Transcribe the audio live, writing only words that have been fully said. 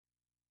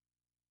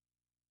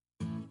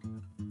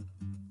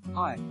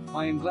Hi,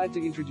 I am glad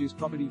to introduce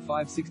property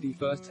 560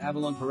 Firsts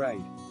Avalon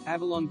Parade,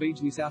 Avalon Beach,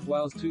 New South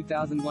Wales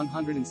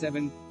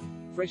 2107.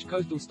 Fresh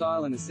coastal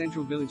style and a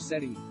central village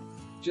setting.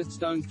 Just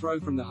stone's throw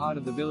from the heart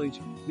of the village,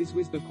 this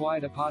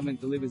whisper-quiet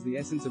apartment delivers the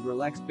essence of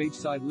relaxed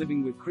beachside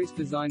living with crisp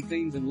design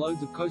themes and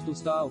loads of coastal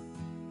style.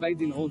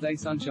 Bathed in all-day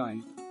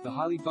sunshine, the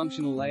highly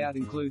functional layout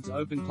includes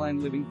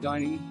open-plan living,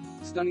 dining,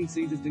 stunning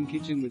Caesarsden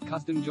kitchen with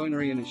custom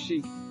joinery and a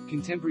chic,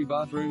 contemporary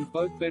bathroom.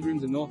 Both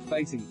bedrooms are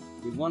north-facing,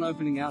 with one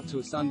opening out to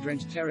a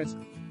sun-drenched terrace.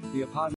 The apartment